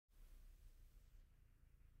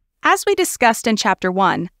As we discussed in Chapter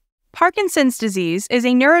 1, Parkinson's disease is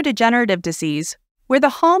a neurodegenerative disease where the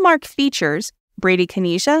hallmark features,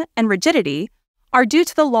 bradykinesia and rigidity, are due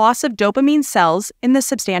to the loss of dopamine cells in the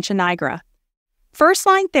substantia nigra.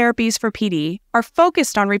 First-line therapies for PD are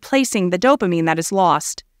focused on replacing the dopamine that is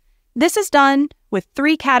lost. This is done with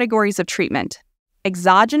 3 categories of treatment: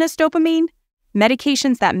 exogenous dopamine,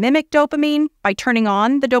 medications that mimic dopamine by turning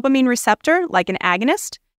on the dopamine receptor like an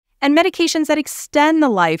agonist, and medications that extend the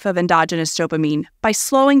life of endogenous dopamine by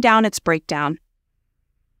slowing down its breakdown.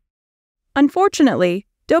 Unfortunately,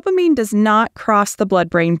 dopamine does not cross the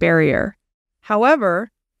blood-brain barrier.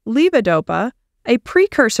 However, levodopa, a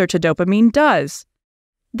precursor to dopamine, does.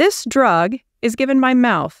 This drug is given by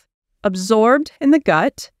mouth, absorbed in the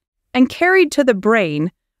gut, and carried to the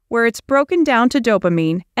brain, where it's broken down to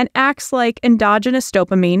dopamine and acts like endogenous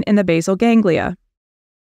dopamine in the basal ganglia.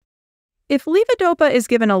 If levodopa is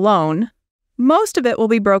given alone, most of it will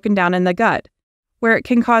be broken down in the gut, where it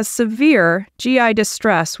can cause severe GI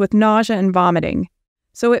distress with nausea and vomiting.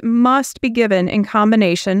 So it must be given in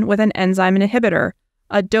combination with an enzyme inhibitor,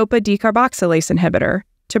 a dopa decarboxylase inhibitor,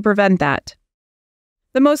 to prevent that.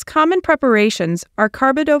 The most common preparations are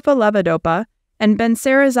carbidopa levodopa and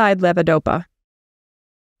benserazide levodopa.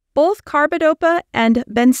 Both carbidopa and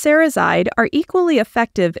benserazide are equally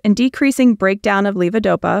effective in decreasing breakdown of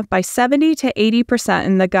levodopa by 70 to 80%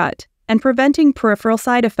 in the gut and preventing peripheral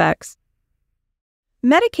side effects.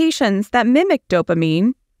 Medications that mimic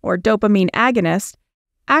dopamine, or dopamine agonists,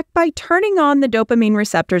 act by turning on the dopamine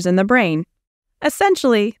receptors in the brain.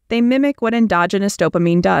 Essentially, they mimic what endogenous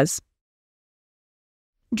dopamine does.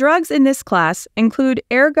 Drugs in this class include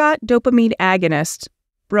ergot dopamine agonists,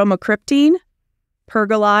 bromocriptine,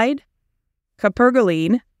 pergolide,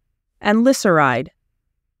 capergoline, and lisuride,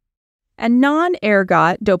 and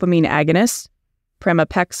non-ergot dopamine agonists,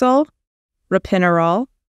 pramipexole, ropinirole,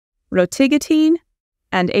 rotigotine,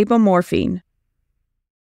 and apomorphine.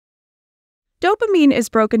 Dopamine is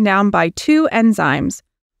broken down by 2 enzymes,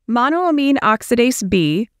 monoamine oxidase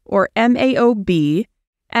B, or MAO-B,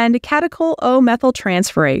 and catechol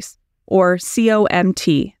O-methyltransferase, or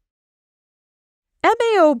COMT.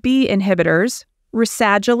 MAO-B inhibitors,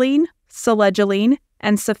 rasagiline, selegiline,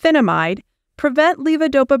 and safinamide, prevent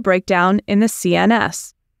levodopa breakdown in the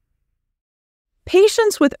CNS.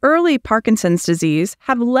 Patients with early Parkinson's disease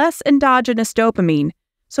have less endogenous dopamine,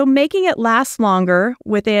 so making it last longer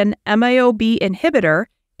with an MAO-B inhibitor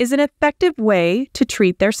is an effective way to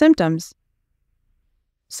treat their symptoms.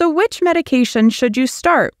 So which medication should you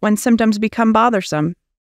start when symptoms become bothersome?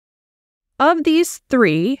 Of these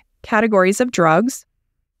 3 categories of drugs,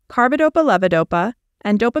 carbidopa levodopa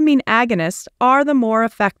and dopamine agonists are the more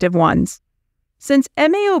effective ones. Since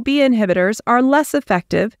MAO-B inhibitors are less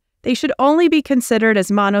effective, they should only be considered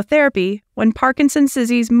as monotherapy when Parkinson's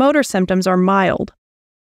disease motor symptoms are mild.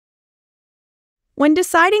 When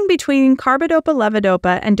deciding between carbidopa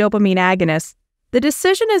levodopa and dopamine agonists, the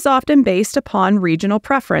decision is often based upon regional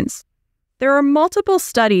preference. There are multiple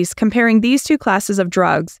studies comparing these 2 classes of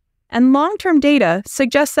drugs, and long-term data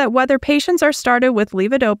suggests that whether patients are started with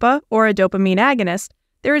levodopa or a dopamine agonist,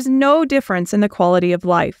 there is no difference in the quality of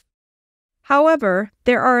life. However,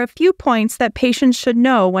 there are a few points that patients should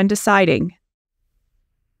know when deciding.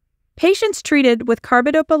 Patients treated with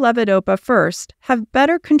carbidopa levodopa first have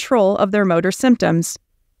better control of their motor symptoms.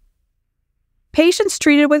 Patients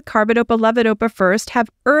treated with carbidopa levodopa first have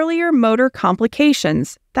earlier motor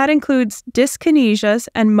complications. That includes dyskinesias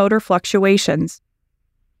and motor fluctuations.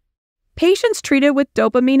 Patients treated with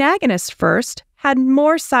dopamine agonists first had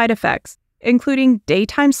more side effects, including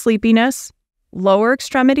daytime sleepiness, lower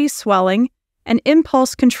extremity swelling, and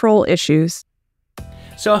impulse control issues.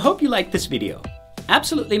 So I hope you liked this video.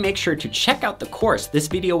 Absolutely make sure to check out the course this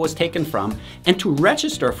video was taken from and to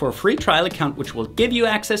register for a free trial account which will give you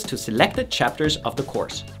access to selected chapters of the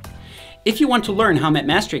course. If you want to learn how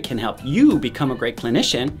MedMastery can help you become a great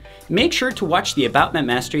clinician, make sure to watch the About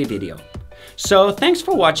MedMastery video. So thanks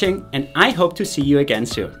for watching, and I hope to see you again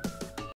soon.